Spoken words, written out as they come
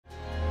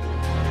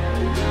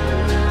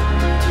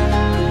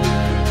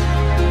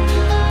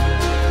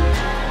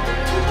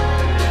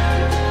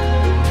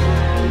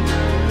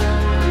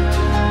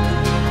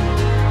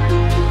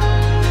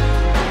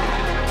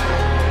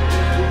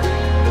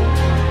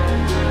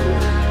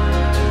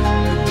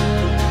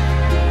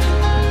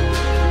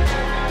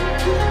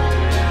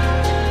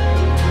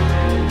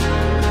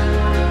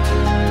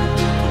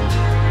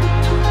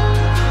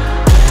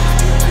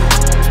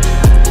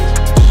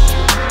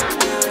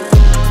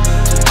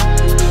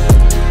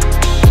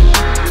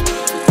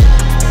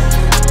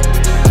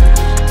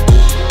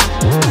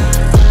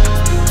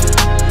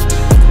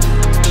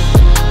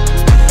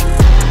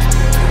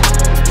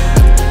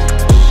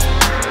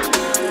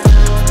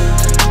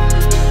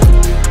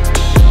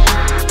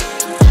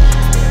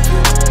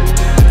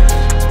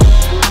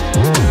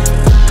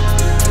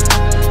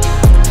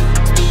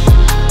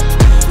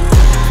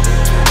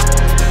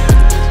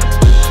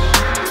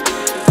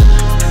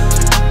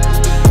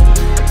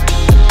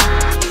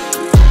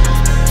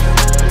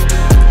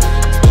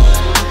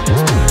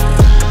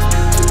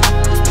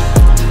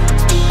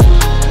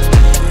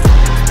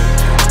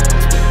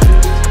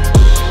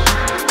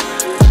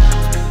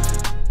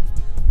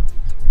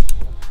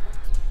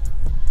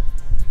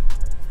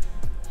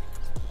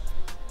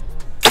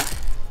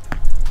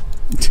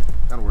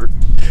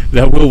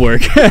That will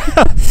work.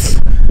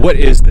 What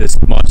is this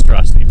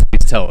monstrosity?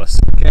 Please tell us.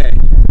 Okay,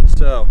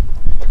 so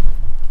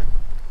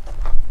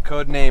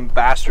codename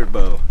Bastard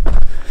Bow.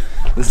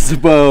 This is a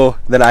bow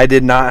that I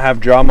did not have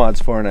draw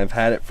mods for, and I've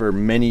had it for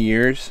many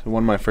years.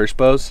 One of my first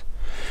bows.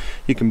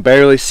 You can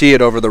barely see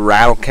it over the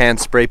rattle can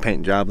spray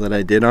paint job that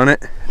I did on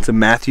it. It's a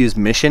Matthews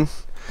Mission.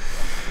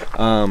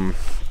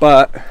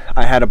 But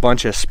I had a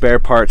bunch of spare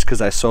parts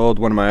because I sold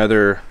one of my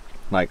other,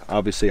 like,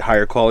 obviously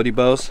higher quality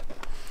bows.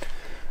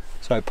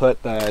 So I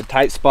put the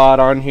tight spot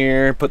on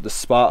here, put the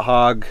spot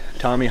Hogg,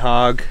 Tommy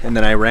Hogg, and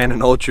then I ran an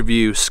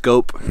UltraView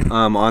scope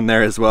on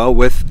there as well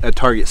with a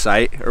target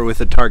sight, or with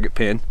a target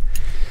pin.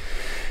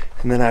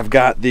 And then I've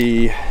got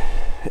the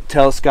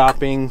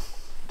telescoping,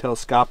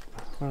 scoping,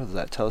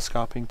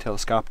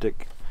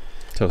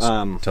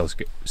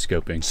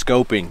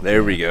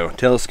 there we go,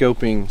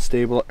 telescoping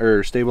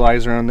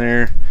stabilizer on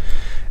there.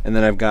 And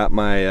then I've got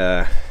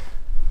my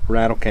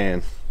rattle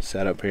can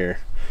set up here.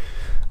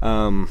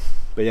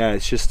 But yeah,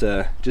 it's just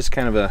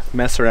kind of a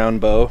mess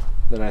around bow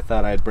that I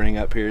thought I'd bring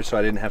up here, so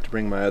I didn't have to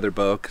bring my other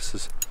bow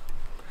because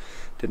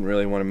didn't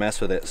really want to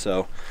mess with it.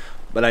 So,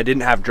 but I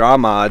didn't have draw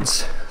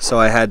mods, so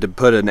I had to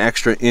put an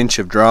extra inch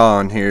of draw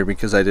on here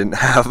because I didn't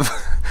have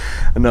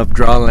enough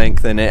draw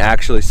length, and it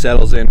actually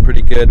settles in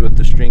pretty good with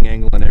the string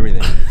angle and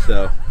everything.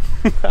 So.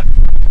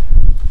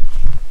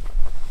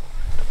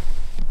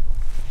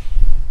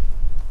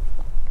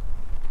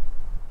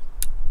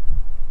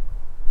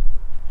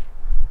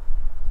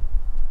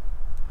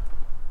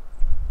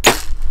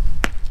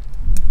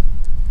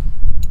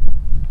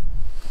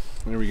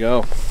 There we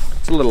go.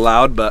 It's a little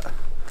loud, but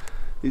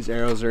these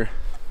arrows are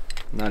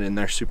not in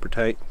there super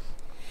tight.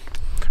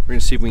 We're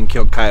gonna see if we can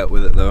kill coyote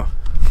with it though.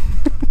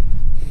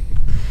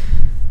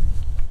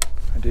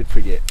 I did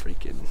forget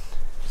freaking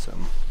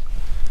some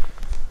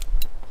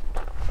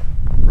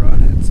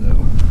broadheads though,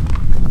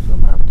 so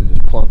I'm gonna have to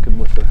just plunk him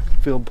with the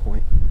field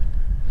point.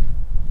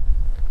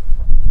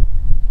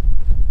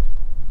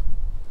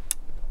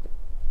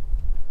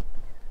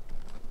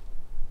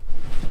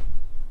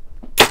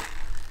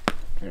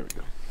 There we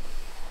go.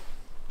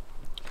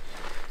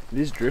 It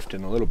is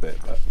drifting a little bit,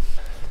 but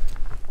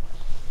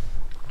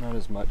not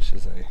as much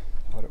as I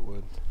thought it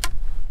would.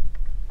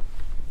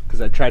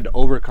 Because I tried to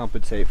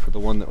overcompensate for the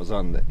one that was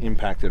on the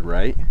impacted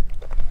right,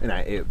 and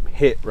it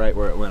hit right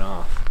where it went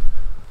off.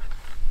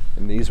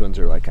 And these ones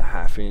are like a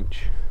 ½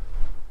 inch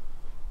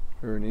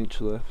or an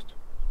inch left.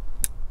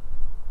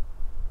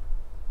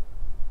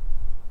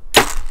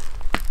 Here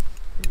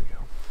we go.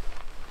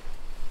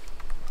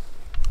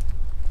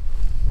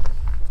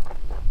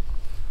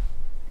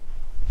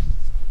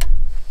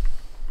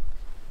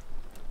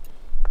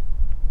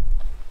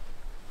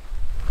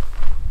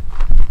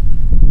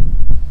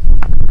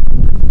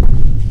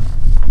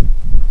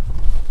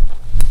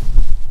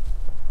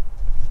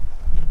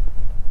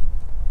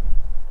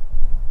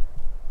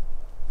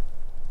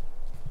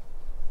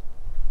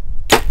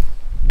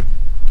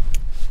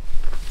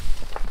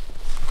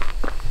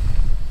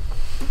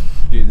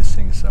 Dude, this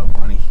thing is so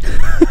funny.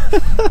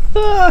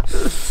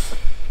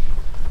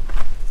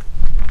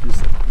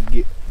 Just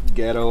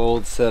ghetto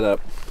old setup.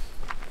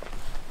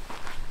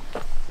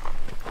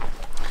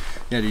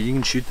 Yeah, dude, you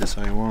can shoot this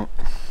all you want.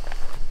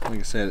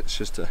 Like I said, it's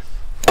just a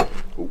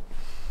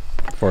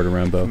Fart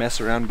around bow. mess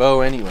around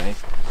bow anyway.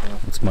 So.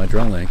 That's my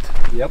draw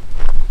length. Yep.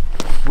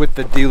 With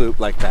the D-loop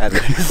like that.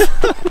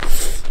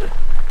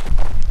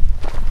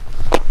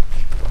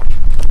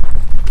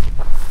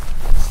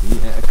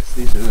 Yeah, because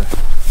these are the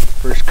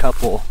first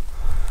couple,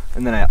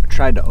 and then I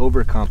tried to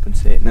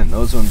overcompensate, and then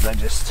those ones I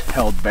just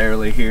held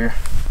barely here.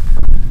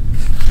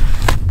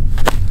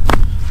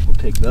 We'll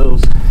take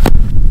those.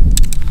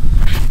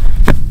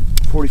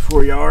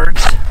 44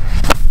 yards.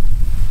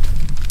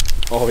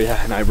 Oh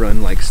yeah, and I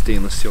run like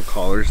stainless steel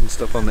collars and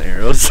stuff on the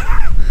arrows.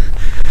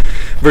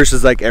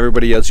 Versus like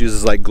everybody else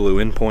uses like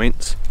glue-in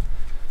points.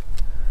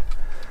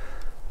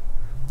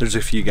 There's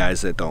a few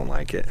guys that don't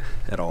like it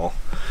at all.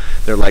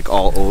 They're like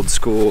all old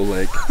school,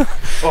 like,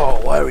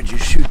 oh, why would you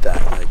shoot that?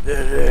 Like,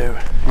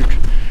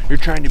 you're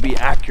trying to be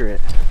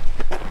accurate.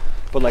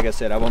 But like I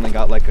said, I've only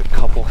got like a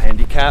couple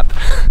handicap.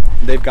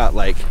 They've got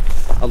like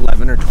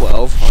 11 or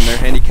 12 on their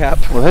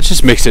handicap. Well, that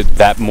just makes it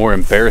that more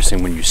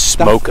embarrassing when you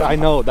smoke them. I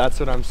know, that's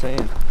what I'm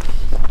saying.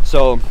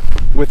 So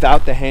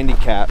without the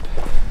handicap,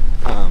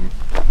 I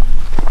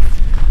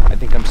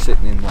think I'm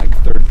sitting in like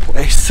 3rd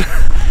place.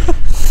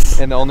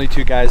 And the only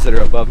 2 guys that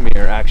are above me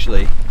are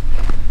actually,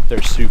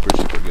 they're super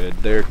good.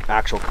 They're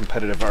actual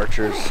competitive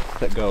archers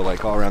that go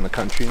like all around the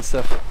country and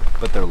stuff,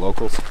 but they're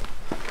locals.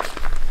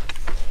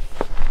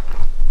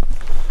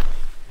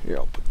 Here,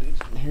 I'll put these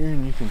in here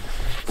and you can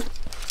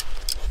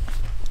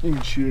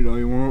shoot it all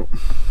you want.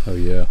 Oh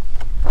yeah.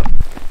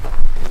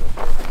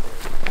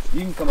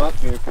 You can come up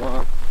here if you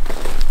want.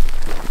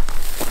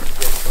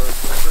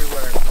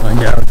 I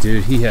know,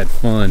 dude. He had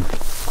fun.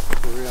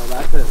 For real,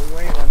 that's it.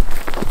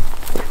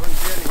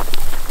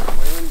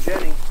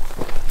 Jenny.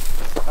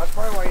 That's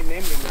probably why you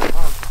named him that,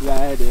 huh?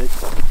 Yeah, it is.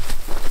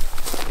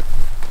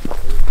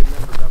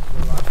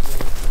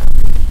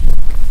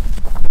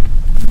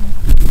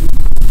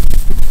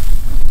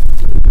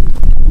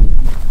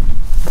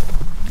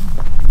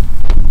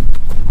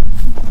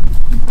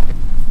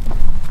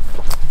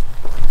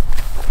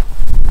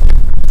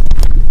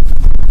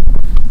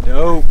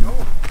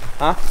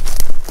 Huh?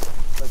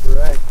 Like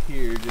Right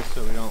here, just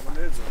so we don't. What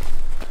is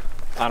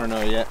it? I don't know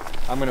yet.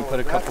 I'm gonna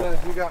put a couple.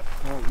 You got.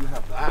 Oh, you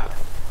have that.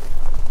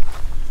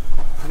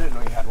 I didn't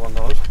know you had one of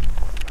those.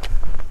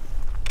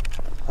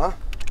 Huh?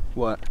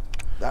 What?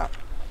 That.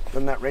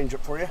 Doesn't that range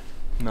it for you?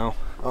 No.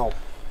 Oh.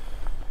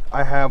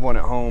 I have one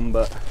at home,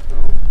 but.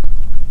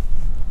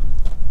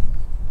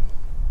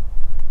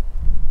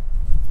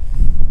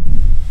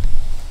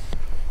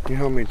 You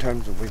know how many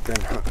times have we been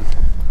hunting?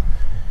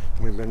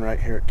 We've been right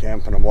here at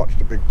camp and I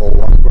watched a big bull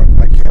walk right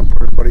by camp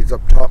where everybody's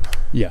up top.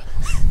 Yeah.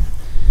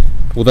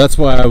 Well, that's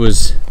why I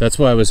was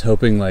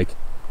hoping, like,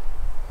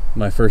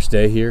 my first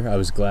day here, I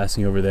was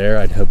glassing over there.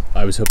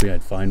 I was hoping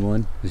I'd find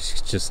one. It's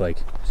just like,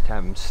 Just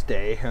have him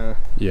stay, huh?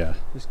 yeah.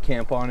 Just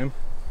camp on him.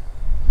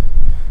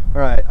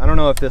 Alright, I don't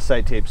know if this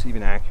sight tape's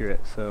even accurate,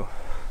 so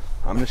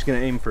I'm just gonna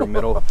aim for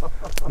middle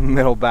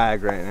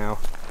bag right now.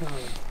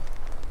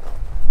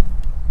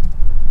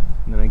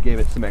 And then I gave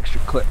it some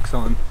extra clicks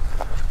on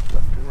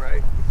left and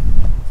right.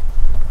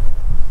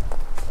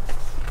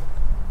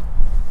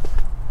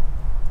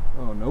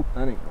 Oh nope,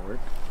 that ain't gonna work.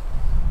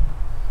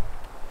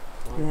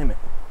 Damn it.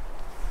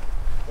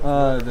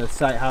 The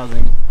sight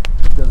housing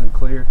doesn't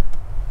clear.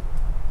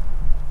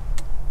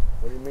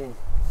 What do you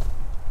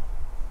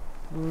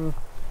mean?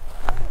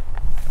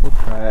 We'll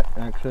try it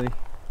actually.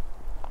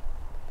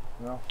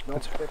 No,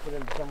 don't stick it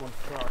into someone's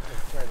truck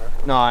or trailer.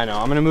 No, I know.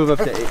 I'm gonna move up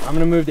to I'm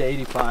gonna move to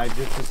 85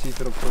 just to see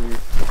if it'll clear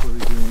before we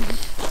do anything.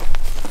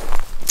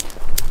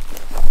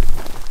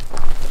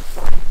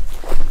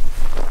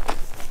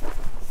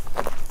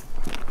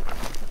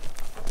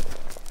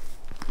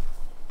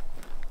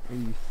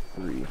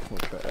 We'll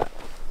try that.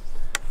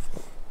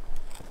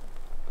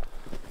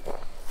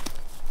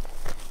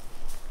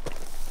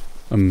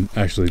 I'm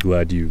actually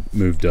glad you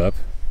moved up,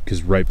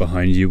 because right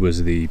behind you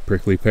was the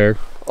prickly pear.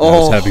 Oh. I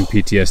was having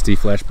PTSD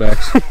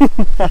flashbacks.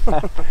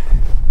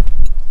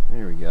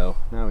 There we go.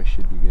 Now we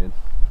should be good.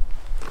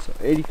 So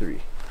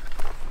 83.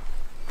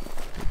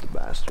 That's a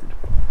bastard.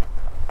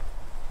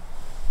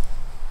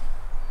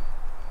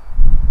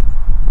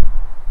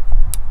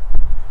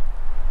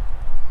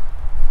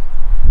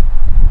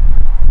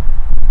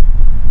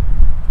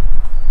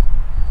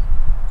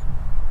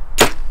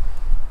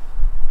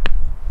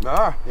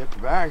 Ah, hit the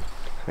bag.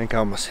 I think I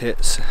almost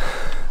hit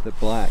the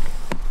black.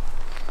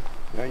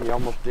 Yeah, you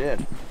almost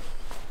did.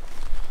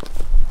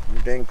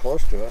 You're dang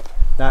close to it.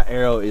 That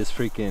arrow is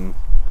freaking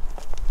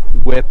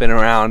whipping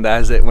around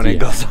as it when it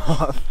goes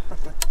off.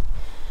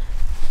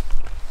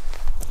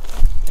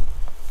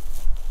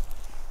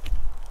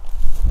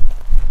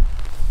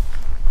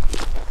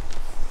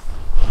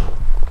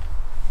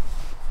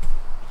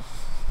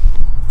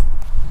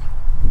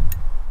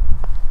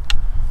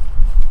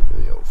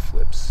 The old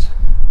flips.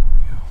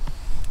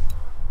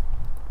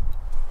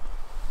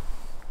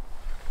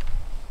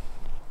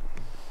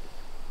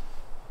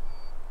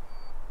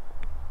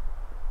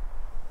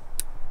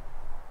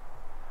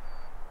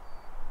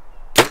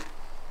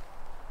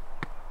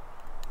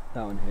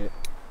 That one hit.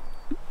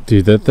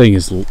 Dude, that thing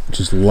is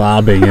just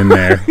lobbing in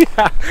there.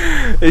 Yeah,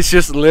 it's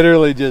just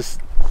literally just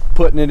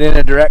putting it in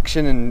a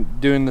direction and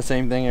doing the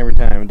same thing every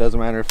time. It doesn't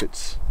matter if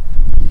it's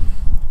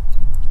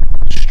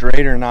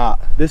straight or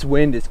not. This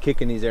wind is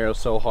kicking these arrows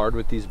so hard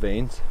with these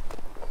vanes.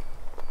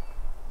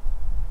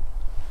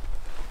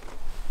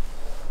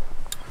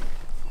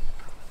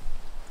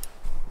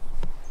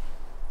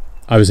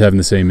 I was having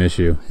the same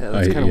issue. Yeah,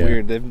 that's kind of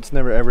weird. It's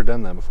never ever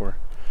done that before.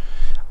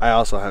 I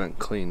also haven't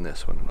cleaned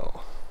this one at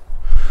all.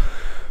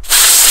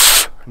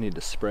 I need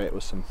to spray it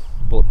with some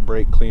bullet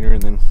brake cleaner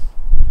and then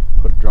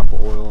put a drop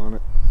of oil on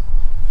it.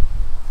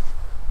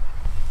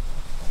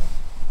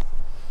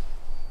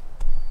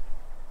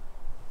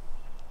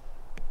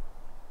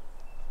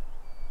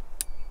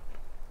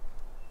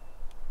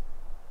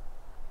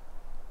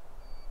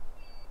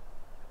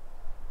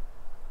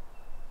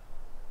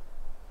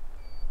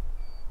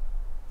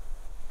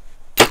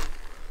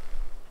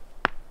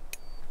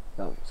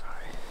 That one's high.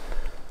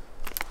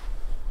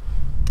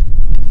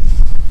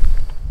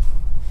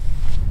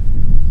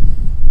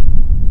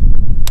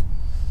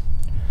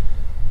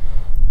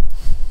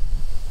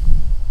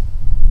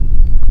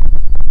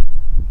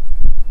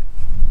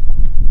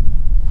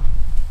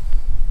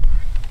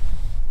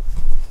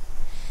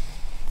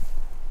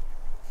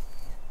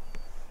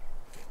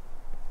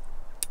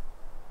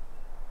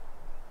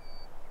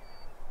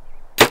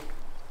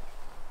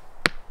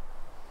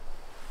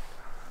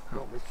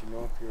 Don't let you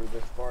know if you're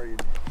this far,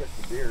 you'd hit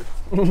the deer.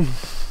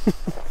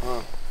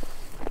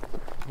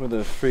 With a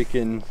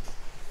freaking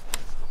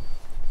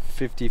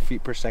 50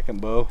 feet per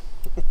second bow.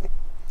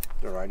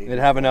 It'd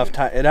have enough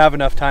time. It'd have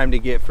enough time to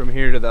get from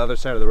here to the other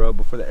side of the road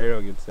before the arrow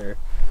gets there.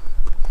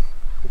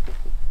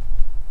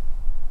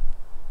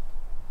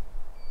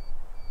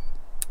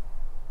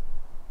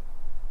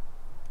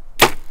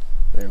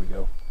 There we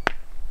go.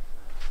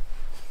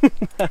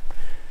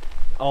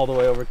 All the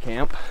way over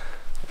camp.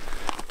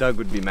 Doug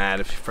would be mad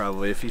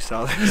if he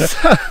saw this.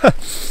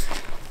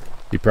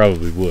 He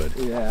probably would.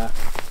 Yeah.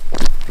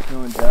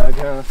 Knowing Doug,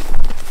 huh?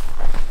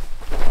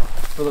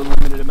 For the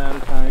limited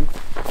amount of time.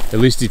 At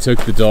least he took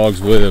the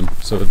dogs with him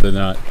so that they're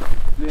not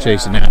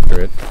chasing Yeah.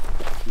 after it.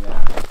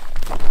 Yeah.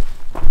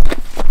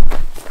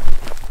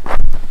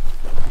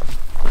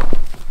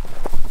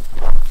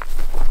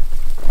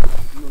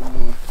 A little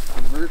more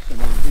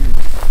reversing over here.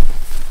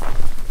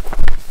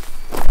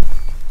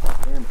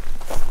 Damn it.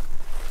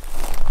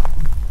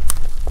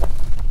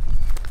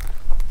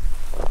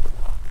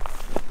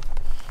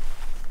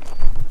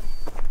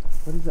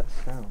 What is that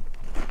sound?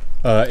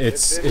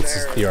 It's in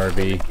just the there.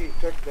 RV. He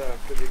took the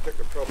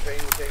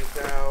propane tanks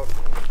out.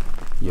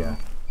 Yeah.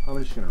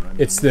 I'm just gonna run. I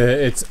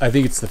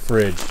think it's the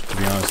fridge, to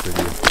be honest with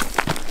you.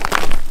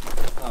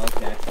 Oh,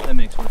 okay. That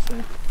makes more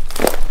sense.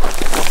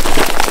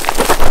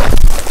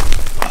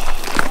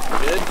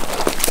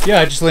 Good?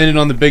 Yeah, I just landed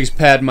on the biggest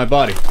pad in my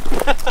body.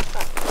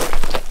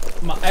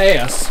 My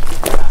ass.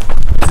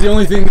 It's the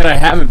only thing that I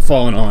haven't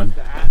fallen on.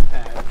 The ass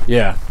pad.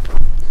 Yeah.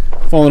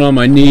 Fallen on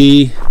my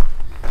knee,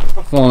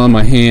 fallen on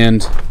my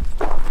hand.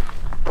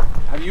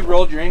 Have you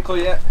rolled your ankle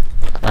yet?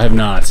 I have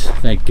not,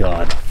 thank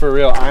God. For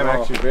real, I'm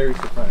actually very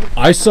surprised.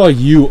 I saw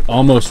you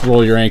almost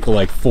roll your ankle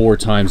like 4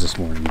 times this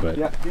morning, but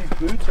Yeah, these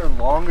boots are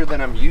longer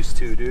than I'm used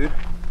to, dude.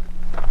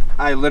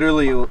 I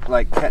literally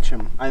like catch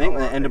them. I think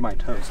the end of my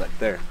toes, like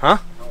there. Huh?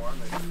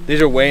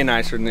 These are way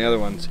nicer than the other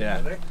ones. Yeah.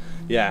 Are they?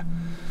 Yeah.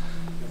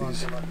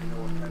 These. Let me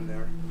know what kind they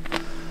are.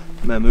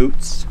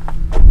 Mammoths.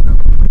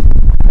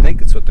 I think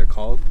that's what they're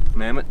called.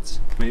 Mammoths,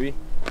 maybe.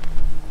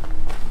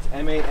 It's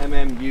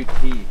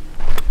M-A-M-M-U-T.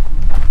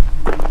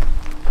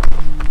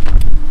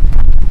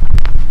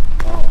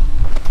 Oh.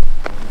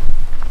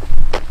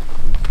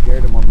 I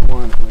scared him on the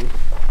one at least.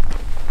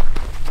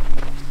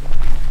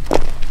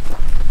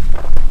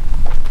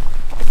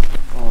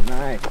 Oh,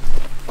 nice.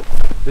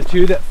 The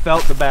two that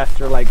felt the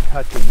best are like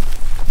touching.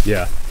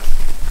 yeah.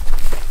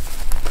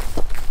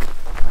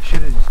 I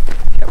should have just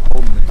kept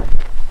holding it.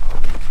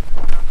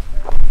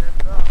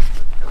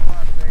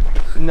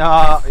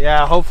 No,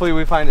 yeah, hopefully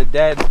we find a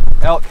dead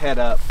elk head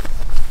up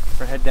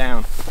or head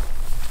down.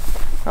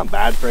 Not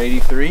bad for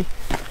 83.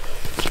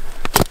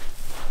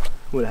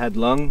 Would have had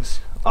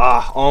lungs.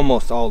 Ah,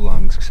 almost all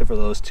lungs except for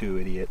those two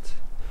idiots.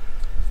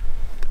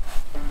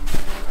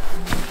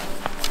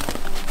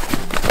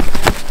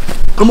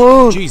 Come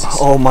on! Jesus.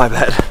 Oh, my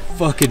bad.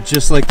 Fucking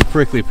just like the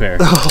prickly pear.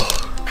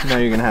 Now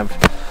you're gonna have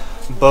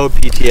bow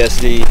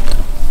PTSD.